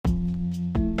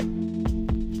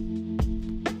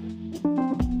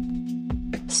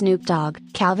Snoop Dogg.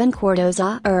 Calvin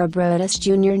Cordoza Broadus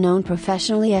Jr., known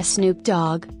professionally as Snoop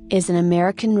Dogg, is an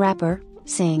American rapper,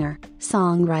 singer,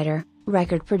 songwriter,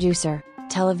 record producer,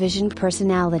 television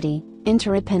personality,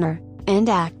 entertainer, and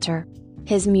actor.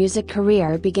 His music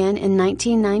career began in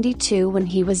 1992 when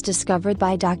he was discovered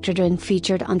by Dr. Dre and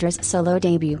featured on Dre's solo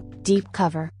debut, Deep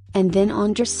Cover, and then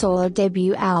on Dre's solo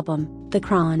debut album, The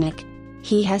Chronic.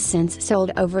 He has since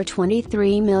sold over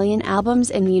 23 million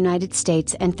albums in the United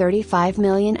States and 35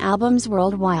 million albums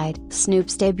worldwide.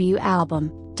 Snoop's debut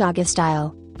album, Doggy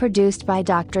Style, produced by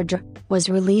Dr. Dre, was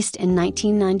released in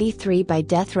 1993 by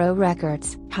Death Row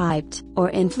Records. Hyped or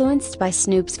influenced by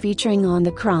Snoop's featuring on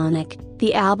The Chronic,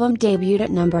 the album debuted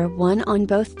at number 1 on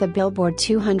both the Billboard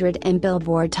 200 and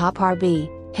Billboard Top R&B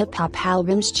hip-hop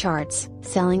albums charts,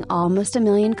 selling almost 1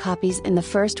 million copies in the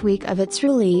first week of its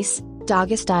release.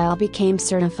 Doggy Style became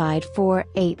certified for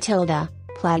 8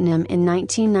 platinum in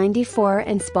 1994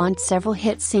 and spawned several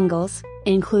hit singles,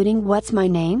 including What's My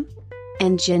Name?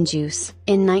 And Gin Juice.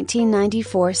 In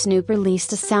 1994, Snoop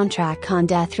released a soundtrack on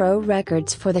Death Row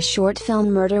Records for the short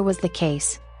film Murder Was the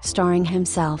Case, starring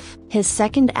himself. His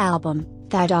second album,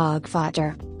 That Dog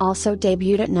Fodder, also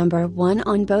debuted at number 1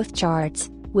 on both charts,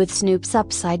 with Snoop's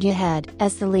Upside Your Head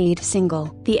as the lead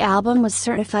single. The album was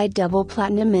certified double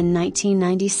platinum in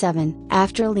 1997.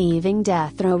 After leaving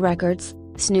Death Row Records,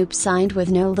 Snoop signed with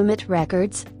No Limit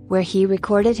Records, where he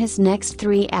recorded his next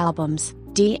 3 albums,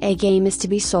 Da Game Is to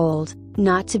Be Sold,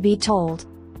 Not to Be Told,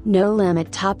 No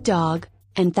Limit Top Dog,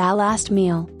 and That Last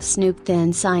Meal. Snoop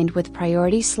then signed with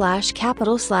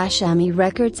Priority/Capital/EMI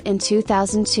Records in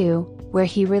 2002, where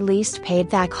he released Paid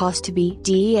That Cost to Be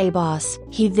DEA Boss.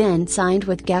 He then signed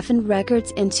with Geffen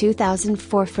Records in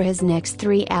 2004 for his next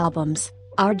 3 albums,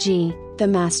 RG, The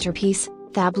Masterpiece,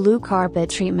 That Blue Carpet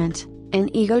Treatment, and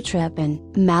Ego Trippin'.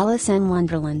 Malice in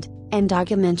Wonderland and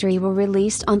Documentary were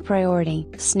released on Priority.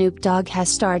 Snoop Dogg has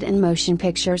starred in motion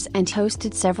pictures and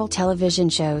hosted several television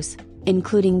shows,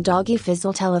 including Doggy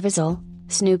Fizzle Televizzle,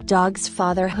 Snoop Dogg's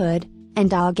Fatherhood, and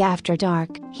Dog After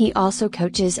Dark. He also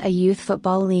coaches a youth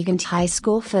football league and high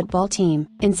school football team.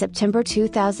 In September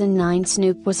 2009,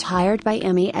 Snoop was hired by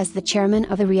EMI as the chairman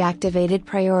of the reactivated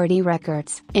Priority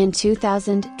Records. In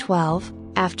 2012,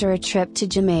 after a trip to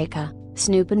Jamaica,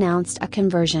 Snoop announced a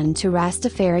conversion to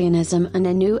Rastafarianism and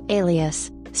a new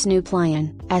alias, Snoop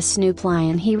Lion. As Snoop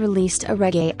Lion, he released a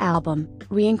reggae album,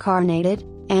 Reincarnated,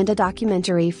 and a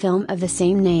documentary film of the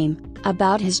same name,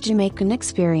 about his Jamaican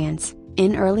experience.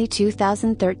 In early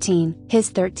 2013, his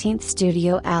 13th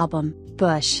studio album,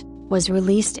 Bush, was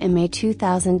released in May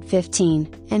 2015,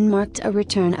 and marked a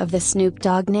return of the Snoop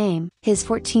Dogg name. His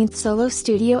 14th solo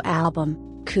studio album,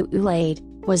 Kool-Aid,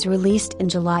 was released in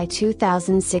July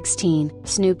 2016.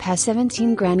 Snoop has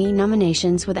 17 Grammy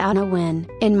nominations without a win.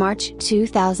 In March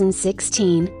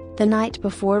 2016, the night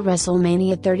before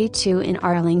WrestleMania 32 in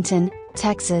Arlington,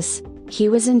 Texas, he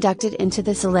was inducted into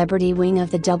the celebrity wing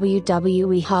of the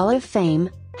WWE Hall of Fame,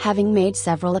 having made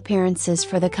several appearances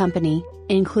for the company,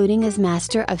 including as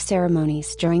Master of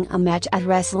Ceremonies during a match at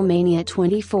WrestleMania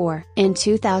 24. In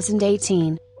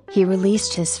 2018, he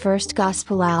released his first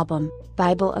gospel album,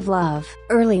 Bible of Love.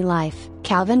 Early life.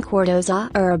 Calvin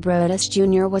Cordoza Broadus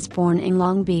Jr. was born in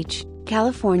Long Beach,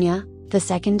 California, the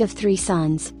second of 3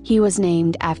 sons. He was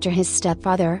named after his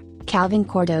stepfather, Calvin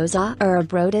Cordoza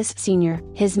Broadus Sr.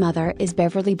 His mother is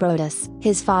Beverly Broadus.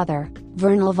 His father,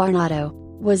 Vernal Varnado,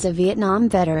 was a Vietnam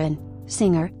veteran,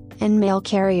 singer, and mail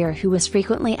carrier who was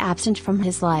frequently absent from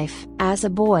his life. As a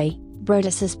boy,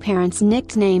 Broadus's parents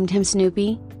nicknamed him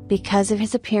Snoopy, because of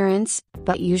his appearance,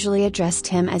 but usually addressed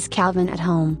him as Calvin at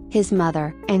home. His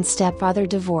mother and stepfather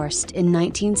divorced in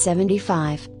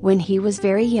 1975. When he was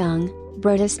very young,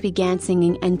 Broadus began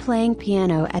singing and playing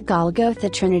piano at Golgotha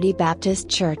Trinity Baptist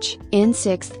Church. In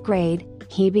 6th grade,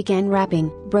 he began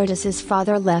rapping. Broadus's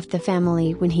father left the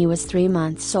family when he was 3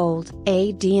 months old.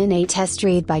 A DNA test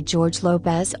read by George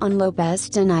Lopez on Lopez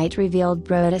Tonight revealed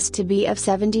Broadus to be of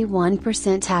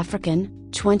 71% African,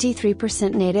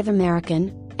 23% Native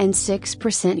American, and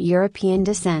 6% European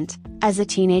descent. As a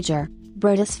teenager,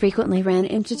 Broadus frequently ran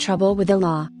into trouble with the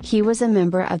law. He was a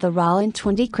member of the Rollin'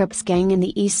 20 Crips gang in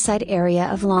the East Side area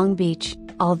of Long Beach,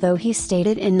 although he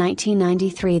stated in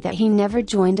 1993 that he never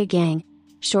joined a gang.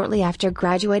 Shortly after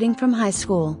graduating from high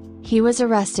school, he was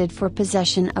arrested for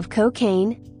possession of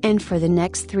cocaine, and for the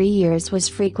next 3 years was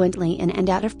frequently in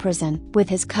and out of prison. With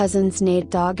his cousins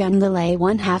Nate Dogg and Lil A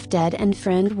One Half Dead and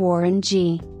friend Warren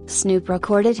G., Snoop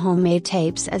recorded homemade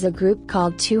tapes as a group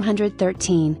called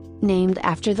 213, named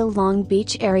after the Long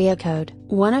Beach area code.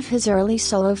 One of his early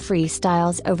solo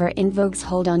freestyles over En Vogue's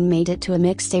Hold On made it to a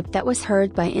mixtape that was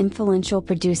heard by influential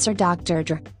producer Dr.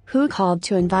 Dre, who called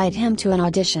to invite him to an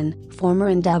audition. Former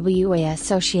NWA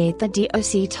associate The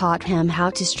DOC taught him how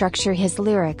to structure his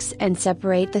lyrics and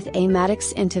separate the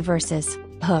thematics into verses,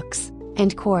 hooks,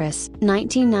 and chorus.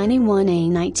 1991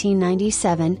 and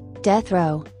 1997, Death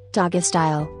Row, Doggy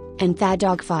Style, and Tha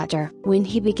Dogg Fodder. When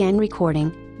he began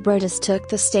recording, Brodus took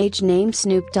the stage name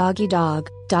Snoop Doggy Dogg.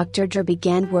 Dr. Dre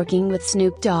began working with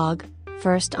Snoop Dogg,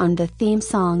 first on the theme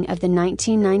song of the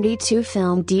 1992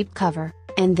 film Deep Cover,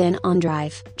 and then on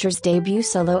Drive. Dre's debut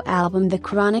solo album The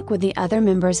Chronic with the other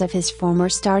members of his former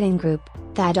starting group,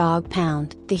 Tha Dogg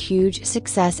Pound. The huge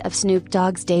success of Snoop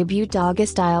Dogg's debut Doggy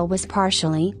Style was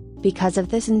partially because of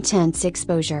this intense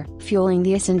exposure. Fueling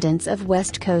the ascendance of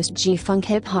West Coast G-Funk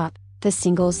hip-hop, the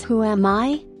singles Who Am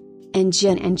I? And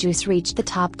Gin and Juice reached the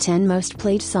top 10 most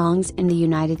played songs in the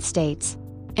United States.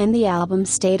 And the album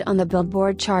stayed on the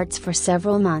Billboard charts for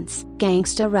several months.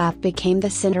 Gangsta rap became the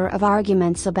center of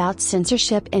arguments about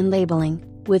censorship and labeling,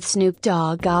 with Snoop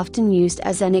Dogg often used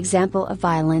as an example of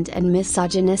violent and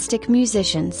misogynistic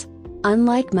musicians.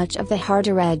 Unlike much of the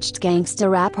harder-edged gangsta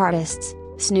rap artists,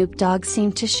 Snoop Dogg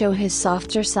seemed to show his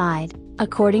softer side,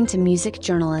 according to music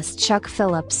journalist Chuck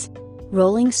Phillips.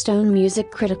 Rolling Stone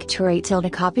music critic Tori Tilda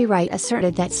Copyright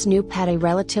asserted that Snoop had a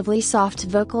relatively soft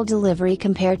vocal delivery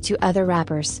compared to other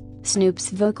rappers. Snoop's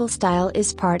vocal style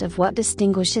is part of what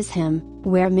distinguishes him,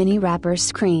 where many rappers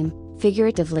scream,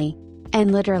 figuratively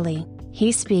and literally.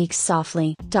 He speaks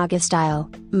softly. Doggy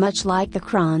Style, much like The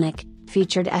Chronic,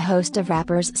 featured a host of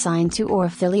rappers signed to or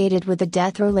affiliated with the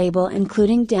Death Row label,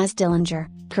 including Daz Dillinger,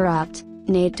 Corrupt,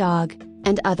 Nate Dogg,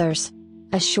 and others.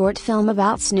 A short film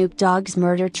about Snoop Dogg's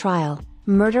murder trial,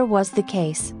 Murder Was the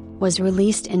Case, was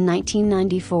released in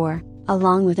 1994,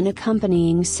 along with an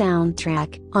accompanying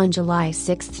soundtrack. On July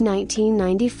 6,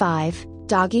 1995,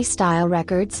 Doggy Style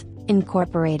Records,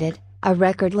 Incorporated, a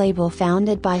record label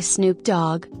founded by Snoop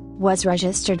Dogg, was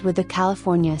registered with the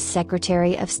California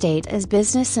Secretary of State as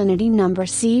business entity number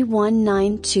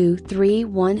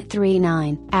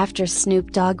C1923139. After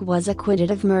Snoop Dogg was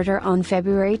acquitted of murder on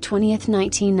February 20,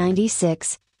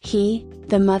 1996, he,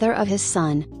 the mother of his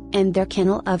son, and their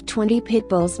kennel of 20 pit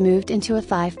bulls moved into a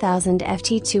 5,000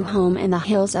 FT2 home in the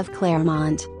hills of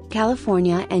Claremont,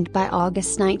 California, and by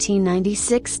August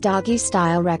 1996 Doggy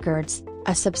Style Records,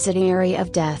 a subsidiary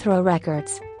of Death Row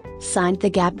Records, signed the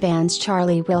Gap Band's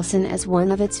Charlie Wilson as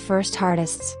one of its first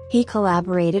artists. He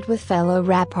collaborated with fellow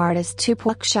rap artist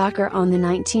Tupac Shakur on the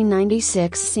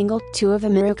 1996 single Two of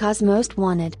America's Most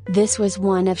Wanted. This was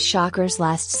one of Shakur's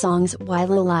last songs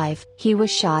while alive. He was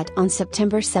shot on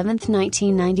September 7,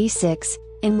 1996,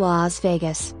 in Las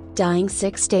Vegas, dying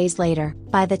 6 days later.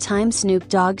 By the time Snoop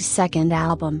Dogg's second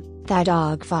album, Tha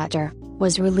Dogg Fodder,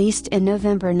 was released in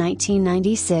November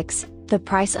 1996, the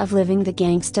price of living the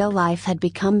gangsta life had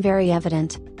become very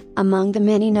evident. Among the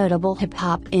many notable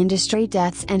hip-hop industry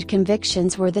deaths and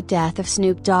convictions were the death of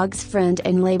Snoop Dogg's friend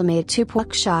and labelmate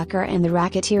Tupac Shakur and the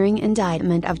racketeering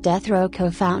indictment of Death Row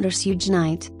co-founder Suge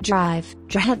Knight. Drive.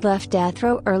 Dre had left Death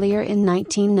Row earlier in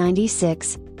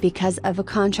 1996, because of a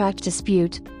contract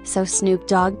dispute, so Snoop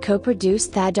Dogg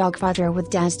co-produced Tha Dogg Fodder with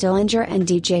Daz Dillinger and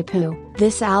DJ Pooh.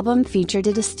 This album featured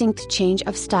a distinct change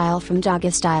of style from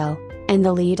Doggy Style, and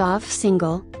the lead-off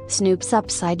single, Snoop's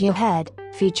Upside Your Head,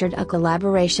 featured a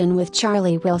collaboration with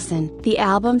Charlie Wilson. The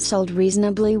album sold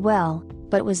reasonably well,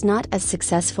 but was not as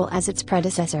successful as its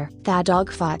predecessor. Tha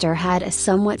Dogg Fodder had a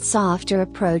somewhat softer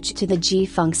approach to the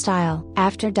G-Funk style.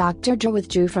 After Dr. Dre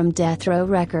withdrew from Death Row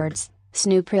Records,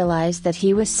 Snoop realized that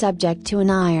he was subject to an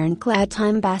ironclad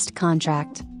time-based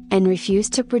contract, and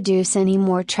refused to produce any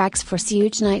more tracks for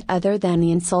Suge Knight other than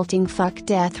the insulting Fuck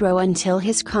Death Row until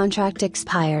his contract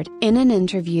expired. In an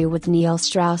interview with Neil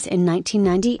Strauss in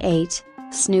 1998,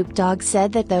 Snoop Dogg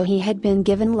said that though he had been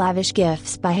given lavish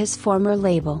gifts by his former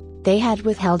label, they had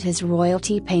withheld his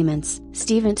royalty payments.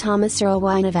 Stephen Thomas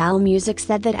Erlewine of AllMusic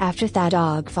said that after Tha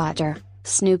Dogg Fodder,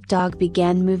 Snoop Dogg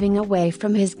began moving away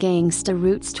from his gangsta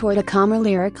roots toward a calmer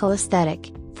lyrical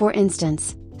aesthetic. For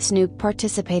instance, Snoop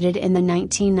participated in the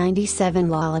 1997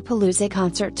 Lollapalooza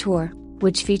concert tour,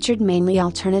 which featured mainly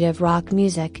alternative rock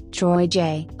music. Troy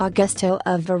J. Augusto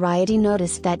of Variety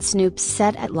noticed that Snoop's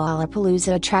set at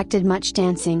Lollapalooza attracted much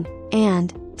dancing,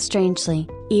 and, strangely,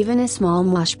 even a small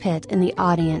mosh pit in the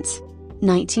audience.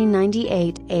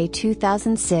 1998 -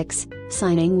 2006,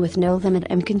 signing with No Limit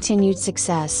and continued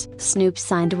success. Snoop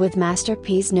signed with Master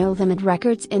P's No Limit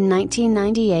Records in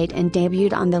 1998 and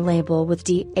debuted on the label with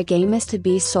A Game Is to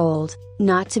Be Sold,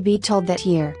 Not to Be Told that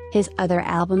year. His other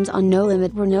albums on No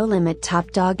Limit were No Limit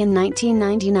Top Dog in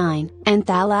 1999, and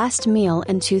Tha Last Meal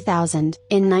in 2000.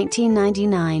 In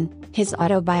 1999, his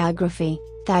autobiography,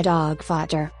 Tha Dogg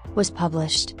Fodder, was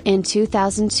published. In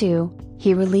 2002,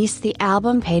 he released the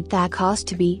album Paid That Cost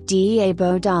to Be $DEA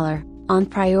on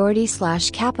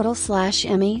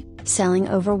Priority/Capitol/EMI, selling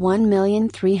over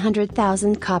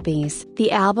 1,300,000 copies.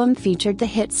 The album featured the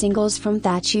hit singles From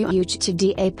That Huge to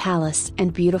DA Palace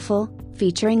and Beautiful,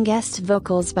 featuring guest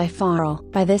vocals by Pharrell.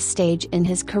 By this stage in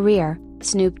his career,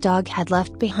 Snoop Dogg had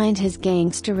left behind his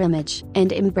gangster image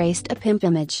and embraced a pimp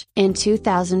image. In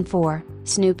 2004,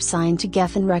 Snoop signed to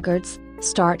Geffen Records,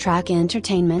 Star Trak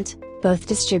Entertainment, both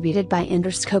distributed by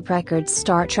Interscope Records.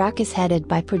 Star Trak is headed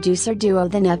by producer duo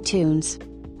The Neptunes,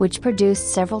 which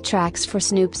produced several tracks for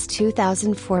Snoop's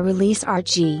 2004 release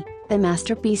RG, the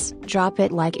masterpiece Drop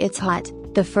It Like It's Hot.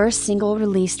 The first single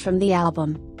released from the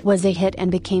album was a hit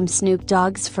and became Snoop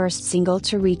Dogg's first single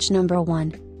to reach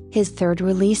 #1. His third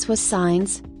release was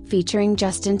Signs, featuring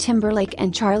Justin Timberlake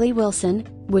and Charlie Wilson,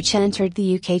 which entered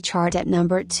the UK chart at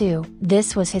 #2.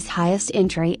 This was his highest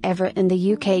entry ever in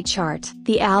the UK chart.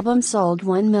 The album sold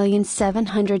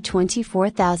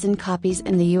 1,724,000 copies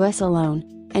in the US alone,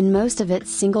 and most of its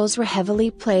singles were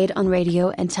heavily played on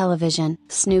radio and television.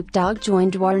 Snoop Dogg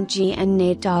joined Warren G and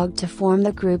Nate Dogg to form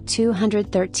the group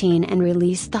 213 and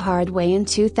released The Hard Way in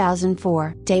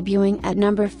 2004, debuting at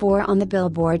 #4 on the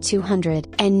Billboard 200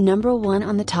 and #1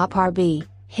 on the top R&B,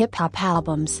 hip-hop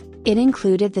albums. It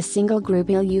included the single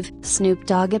Groupie You've. Snoop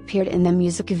Dogg appeared in the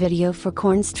music video for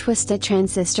Korn's Twisted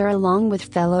Transistor along with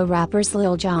fellow rappers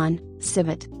Lil Jon,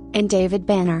 Sibit, and David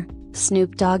Banner.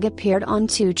 Snoop Dogg appeared on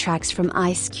 2 tracks from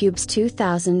Ice Cube's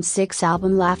 2006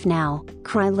 album Laugh Now,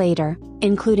 Cry Later,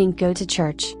 including Go to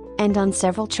Church, and on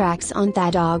several tracks on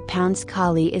That Dog Pound's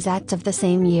Collie Is Act of the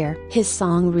same year. His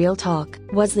song Real Talk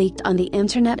was leaked on the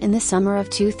internet in the summer of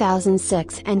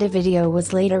 2006 and a video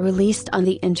was later released on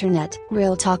the internet.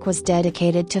 Real Talk was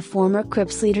dedicated to former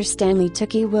Crips leader Stanley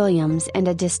Tookie Williams and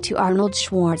a diss to Arnold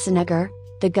Schwarzenegger,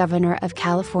 the governor of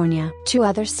California. 2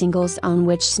 other singles on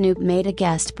which Snoop made a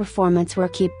guest performance were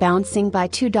Keep Bouncing by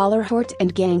 $2 Hort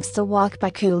and Gangsta Walk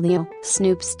by Coolio.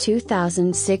 Snoop's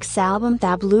 2006 album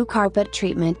That Blue Carpet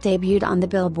Treatment debuted on the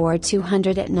Billboard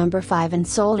 200 at #5 and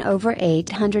sold over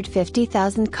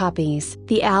 850,000 copies.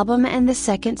 The album and the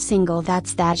second single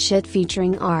That's That Shit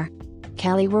featuring R.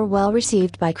 Kelly were well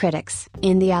received by critics.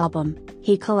 In the album,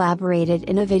 he collaborated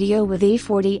in a video with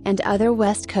E40 and other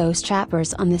West Coast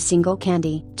rappers on the single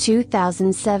Candy.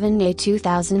 2007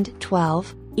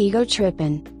 2012, Ego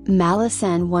Trippin', Malice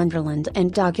in Wonderland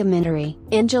and Documentary.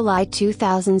 In July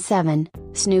 2007,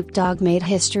 Snoop Dogg made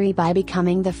history by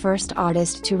becoming the first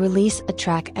artist to release a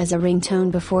track as a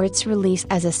ringtone before its release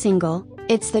as a single,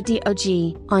 It's the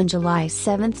DOG. On July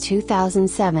 7,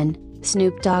 2007,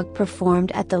 Snoop Dogg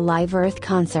performed at the Live Earth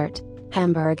concert,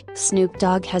 Hamburg. Snoop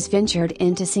Dogg has ventured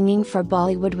into singing for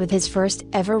Bollywood with his first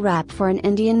ever rap for an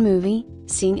Indian movie,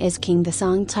 Sing is King. The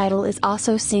song title is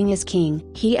also Sing is King.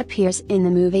 He appears in the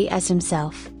movie as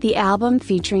himself. The album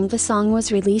featuring the song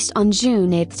was released on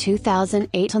June 8,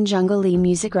 2008 on Jungle E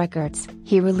Music Records.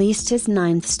 He released his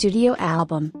 9th studio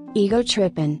album, Ego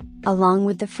Trippin', along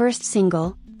with the first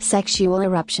single, Sexual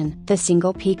Eruption. The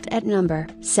single peaked at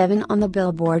 #7 on the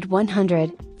Billboard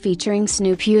 100, featuring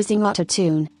Snoop using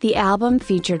auto-tune. The album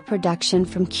featured production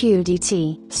from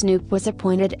QDT. Snoop was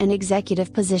appointed an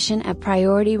executive position at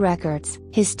Priority Records.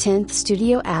 His 10th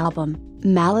studio album,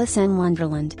 Malice in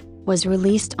Wonderland, was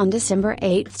released on December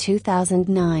 8,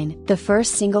 2009. The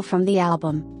first single from the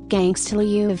album, Gangsta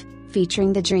You've,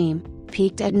 featuring The Dream,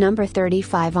 peaked at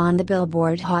 #35 on the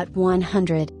Billboard Hot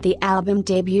 100. The album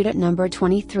debuted at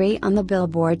 #23 on the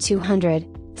Billboard 200,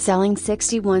 selling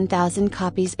 61,000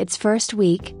 copies its first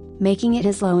week, making it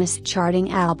his lowest charting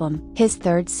album. His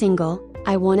third single,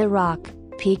 I Wanna Rock,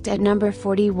 peaked at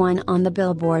 #41 on the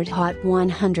Billboard Hot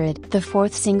 100. The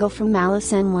fourth single from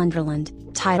Malice in Wonderland,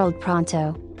 titled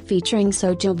Pronto, featuring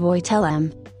Soulja Boy Tell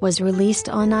 'Em, was released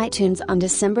on iTunes on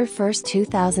December 1,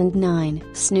 2009.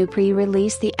 Snoop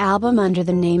re-released the album under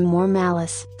the name More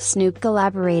Malice. Snoop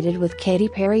collaborated with Katy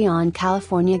Perry on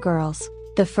California Girls,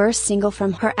 the first single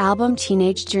from her album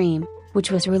Teenage Dream, which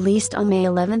was released on May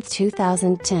 11,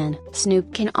 2010.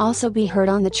 Snoop can also be heard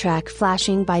on the track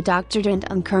Flashing by Dr. Dre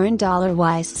on current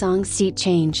Dollar-Wise song Seat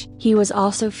Change. He was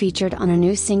also featured on a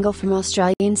new single from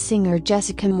Australian singer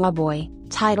Jessica Mauboy,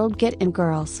 titled Get In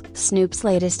Girls. Snoop's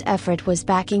latest effort was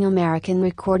backing American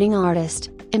recording artist,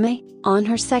 Emme, on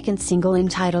her second single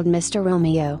entitled Mr.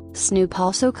 Romeo. Snoop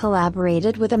also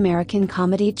collaborated with American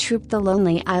comedy troupe The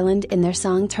Lonely Island in their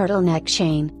song Turtleneck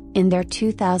Chain, in their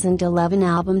 2011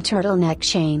 album Turtleneck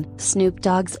Chain. Snoop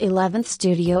Dogg's 11th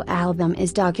studio album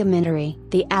is Documentary.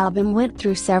 The album went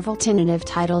through several tentative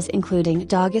titles including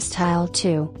Doggystyle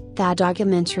 2, That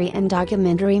Documentary and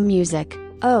Documentary Music,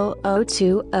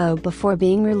 0020 before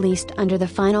being released under the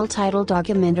final title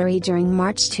Documentary during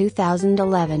March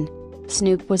 2011.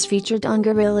 Snoop was featured on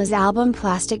Gorillaz' album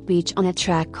Plastic Beach on a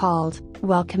track called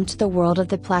Welcome to the World of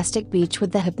the Plastic Beach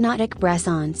with the Hypnotic Brass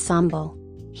Ensemble.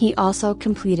 He also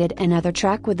completed another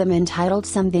track with them entitled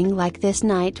Something Like This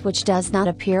Night, which does not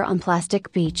appear on Plastic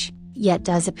Beach, yet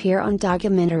does appear on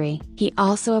Documentary. He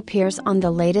also appears on the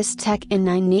latest Tech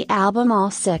N9ne album All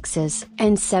Sixes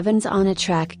and Sevens on a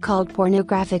track called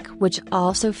Pornographic, which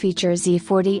also features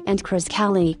E40 and Chris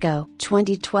Calico.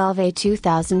 2012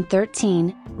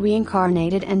 2013,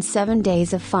 Reincarnated and 7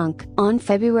 Days of Funk. On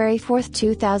February 4,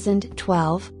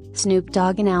 2012, Snoop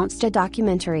Dogg announced a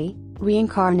documentary,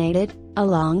 Reincarnated,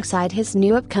 alongside his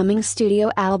new upcoming studio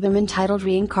album entitled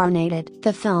Reincarnated.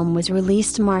 The film was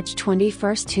released March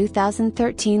 21,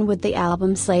 2013 with the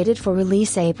album slated for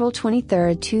release April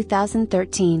 23,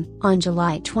 2013. On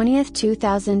July 20,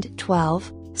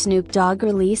 2012, Snoop Dogg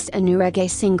released a new reggae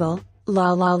single,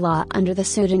 La La La, under the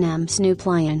pseudonym Snoop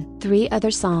Lion. 3 other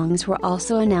songs were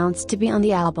also announced to be on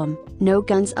the album: No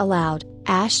Guns Allowed,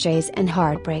 Ashtrays and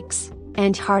Heartbreaks,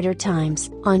 and Harder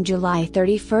Times. On July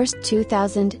 31,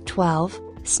 2012,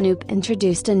 Snoop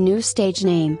introduced a new stage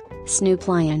name, Snoop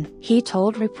Lion. He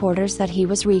told reporters that he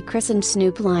was rechristened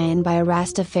Snoop Lion by a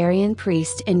Rastafarian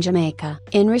priest in Jamaica.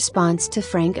 In response to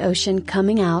Frank Ocean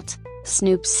coming out,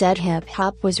 Snoop said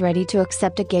hip-hop was ready to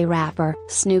accept a gay rapper.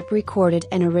 Snoop recorded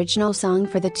an original song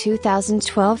for the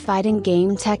 2012 fighting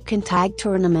game Tekken Tag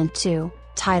Tournament 2,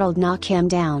 titled Knock Him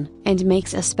Down, and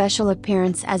makes a special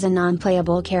appearance as a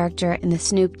non-playable character in the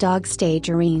Snoop Dogg stage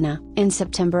arena. In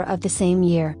September of the same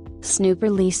year, Snoop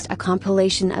released a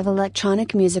compilation of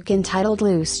electronic music entitled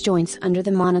Loose Joints under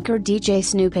the moniker DJ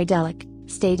Snoopadelic,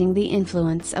 stating the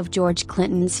influence of George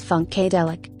Clinton's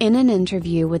Funkadelic. In an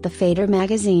interview with the Fader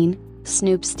magazine,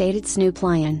 Snoop stated Snoop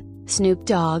Lion, Snoop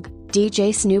Dogg, DJ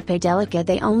Snoopadelic,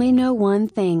 they only know one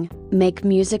thing: make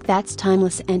music that's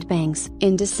timeless and bangs.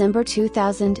 In December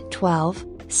 2012,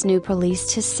 Snoop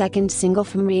released his second single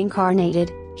from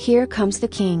Reincarnated, Here Comes the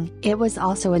King. It was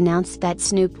also announced that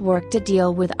Snoop worked a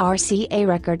deal with RCA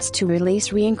Records to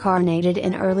release Reincarnated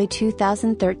in early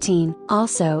 2013.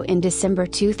 Also in December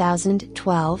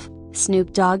 2012,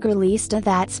 Snoop Dogg released a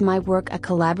That's My Work, a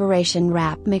collaboration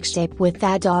rap mixtape with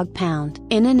That Dog Pound.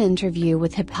 In an interview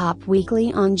with Hip Hop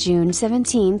Weekly on June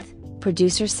 17,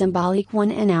 producer Symbolic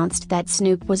One announced that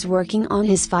Snoop was working on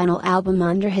his final album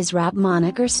under his rap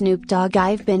moniker Snoop Dogg.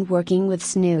 I've been working with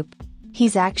Snoop.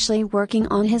 He's actually working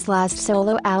on his last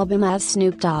solo album as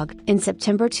Snoop Dogg. In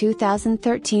September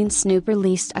 2013, Snoop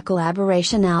released a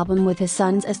collaboration album with his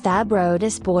sons Asthab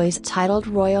Rodas Boys titled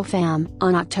Royal Fam.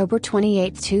 On October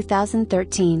 28,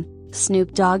 2013,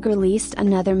 Snoop Dogg released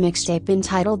another mixtape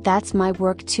entitled That's My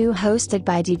Work 2, hosted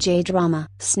by DJ Drama.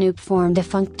 Snoop formed a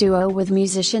funk duo with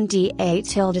musician D.A.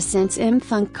 Tilda since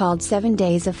M-Funk called 7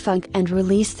 Days of Funk and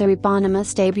released their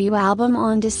eponymous debut album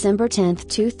on December 10,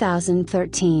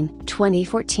 2013.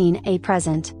 2014 A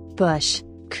Present, Bush,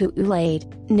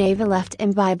 Kool-Aid, Neva Left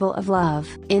and Bible of Love.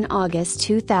 In August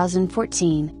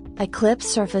 2014, a clip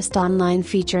surfaced online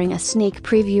featuring a sneak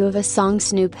preview of a song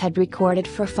Snoop had recorded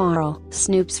for Pharrell.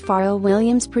 Snoop's Pharrell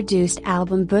Williams produced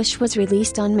album Bush was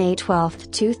released on May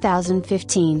 12,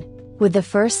 2015, with the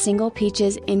first single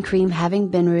Peaches in Cream having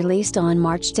been released on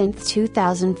March 10,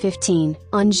 2015.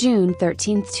 On June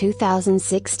 13,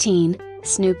 2016,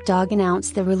 Snoop Dogg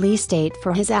announced the release date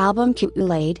for his album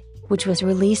Kool-Aid, which was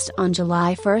released on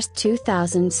July 1,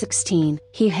 2016.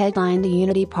 He headlined the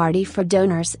Unity Party for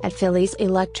Donors at Philly's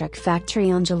Electric Factory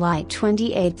on July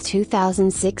 28,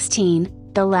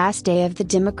 2016, the last day of the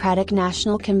Democratic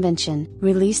National Convention.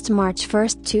 Released March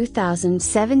 1,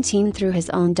 2017 through his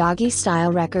own Doggy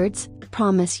Style Records,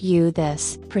 Promise You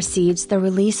This precedes the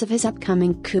release of his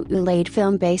upcoming Kool-Aid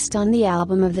film based on the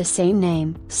album of the same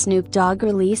name. Snoop Dogg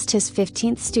released his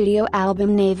 15th studio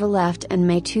album Neva Left in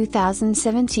May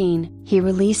 2017. He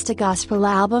released a gospel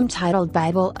album titled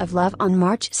Bible of Love on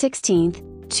March 16,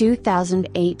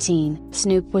 2018.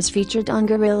 Snoop was featured on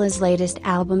Gorillaz' latest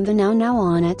album The Now Now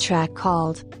on a track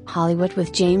called Hollywood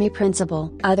with Jamie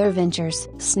Principle. Other ventures.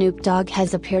 Snoop Dogg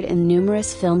has appeared in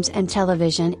numerous films and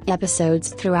television episodes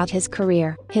throughout his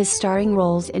career. His starring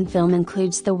roles in film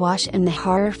includes The Wash and the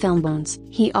horror film Bones.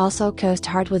 He also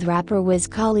co-starred with rapper Wiz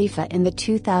Khalifa in the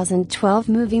 2012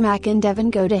 movie Mac and Devin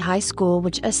Go to High School,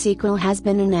 which a sequel has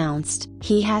been announced.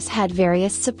 He has had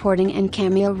various supporting and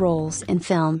cameo roles in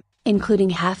film, including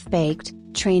Half Baked,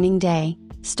 Training Day,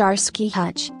 Starsky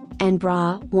Hutch, and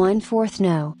Bra 1/4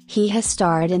 No. He has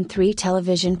starred in 3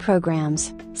 television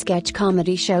programs: sketch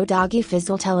comedy show Doggy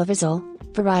Fizzle Televizzle,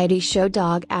 variety show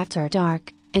Dog After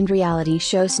Dark, and reality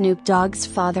show Snoop Dogg's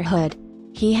Fatherhood.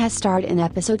 He has starred in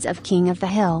episodes of King of the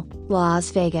Hill,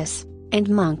 Las Vegas, and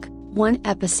Monk, one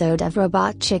episode of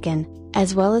Robot Chicken,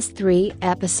 as well as 3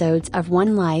 episodes of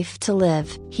One Life to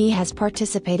Live. He has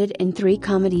participated in 3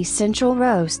 Comedy Central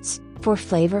roasts, for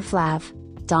Flavor Flav,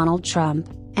 Donald Trump,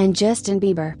 and Justin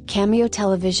Bieber. Cameo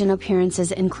television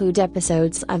appearances include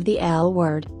episodes of The L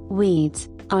Word, Weeds,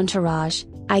 Entourage,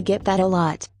 I Get That a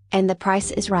Lot, and The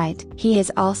Price is Right. He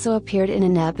has also appeared in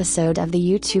an episode of the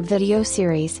YouTube video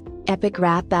series, Epic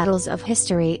Rap Battles of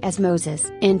History as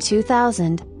Moses. In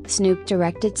 2000, Snoop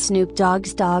directed Snoop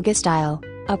Dogg's Doggy Style,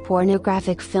 a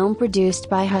pornographic film produced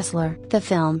by Hustler. The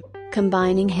film,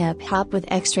 combining hip-hop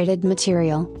with X-rated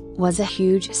material, was a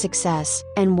huge success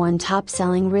and won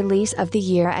top-selling release of the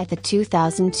year at the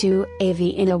 2002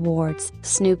 AVN Awards.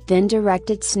 Snoop then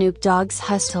directed Snoop Dogg's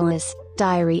Hustlers,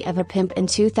 Diary of a Pimp in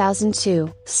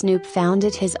 2002. Snoop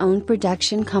founded his own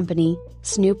production company,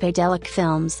 Snoopadelic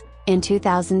Films, in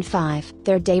 2005.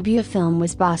 Their debut film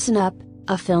was Bossin' Up,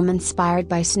 a film inspired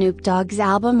by Snoop Dogg's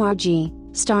album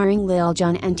RG, starring Lil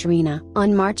Jon and Trina.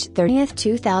 On March 30,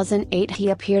 2008 he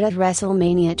appeared at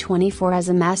WrestleMania 24 as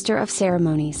a Master of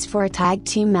Ceremonies for a tag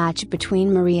team match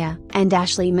between Maria and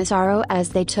Ashley Massaro as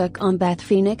they took on Beth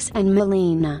Phoenix and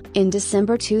Melina. In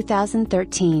December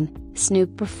 2013,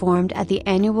 Snoop performed at the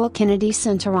annual Kennedy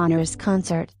Center Honors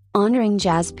Concert, honoring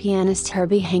jazz pianist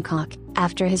Herbie Hancock.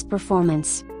 After his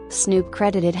performance, Snoop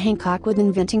credited Hancock with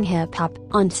inventing hip-hop.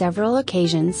 On several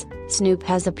occasions, Snoop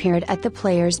has appeared at the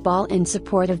Players Ball in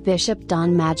support of Bishop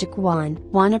Don Magic Juan.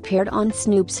 Juan appeared on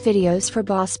Snoop's videos for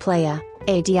Boss Playa,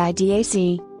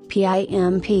 ADIDAC,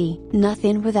 PIMP,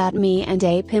 Nothing Without Me and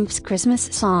A Pimp's Christmas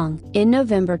Song. In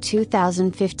November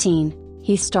 2015,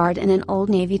 he starred in an Old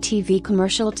Navy TV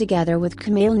commercial together with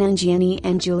Kumail Nanjiani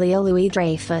and Julia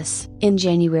Louis-Dreyfus. In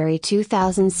January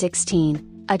 2016,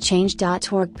 a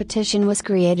Change.org petition was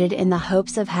created in the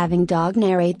hopes of having Dog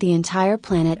narrate the entire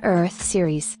Planet Earth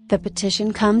series. The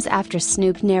petition comes after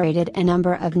Snoop narrated a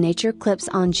number of nature clips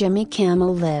on Jimmy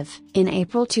Kimmel Live. In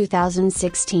April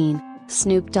 2016,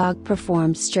 Snoop Dogg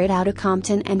performed Straight Outta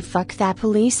Compton and Fuck That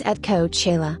Police at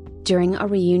Coachella, during a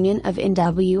reunion of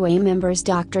NWA members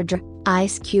Dr. Dre,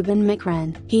 Ice Cube and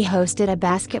McRen. He hosted a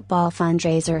basketball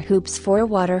fundraiser Hoops for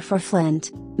Water for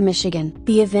Flint, Michigan.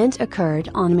 The event occurred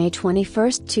on May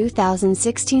 21,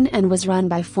 2016 and was run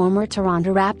by former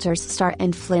Toronto Raptors star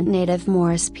and Flint native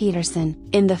Morris Peterson.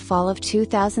 In the fall of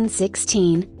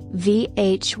 2016,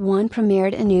 VH1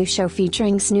 premiered a new show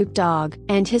featuring Snoop Dogg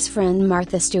and his friend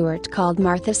Martha Stewart called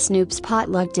Martha Snoop's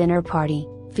Potluck Dinner Party,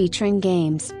 featuring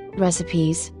games,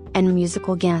 recipes, and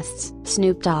musical guests.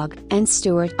 Snoop Dogg and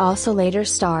Stewart also later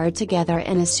starred together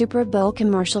in a Super Bowl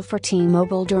commercial for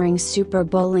T-Mobile during Super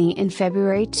Bowl in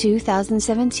February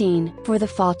 2017. For the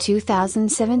fall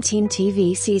 2017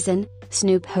 TV season,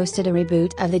 Snoop hosted a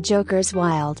reboot of The Joker's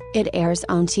Wild. It airs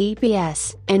on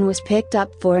TBS, and was picked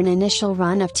up for an initial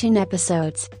run of 10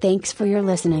 episodes. Thanks for your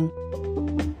listening.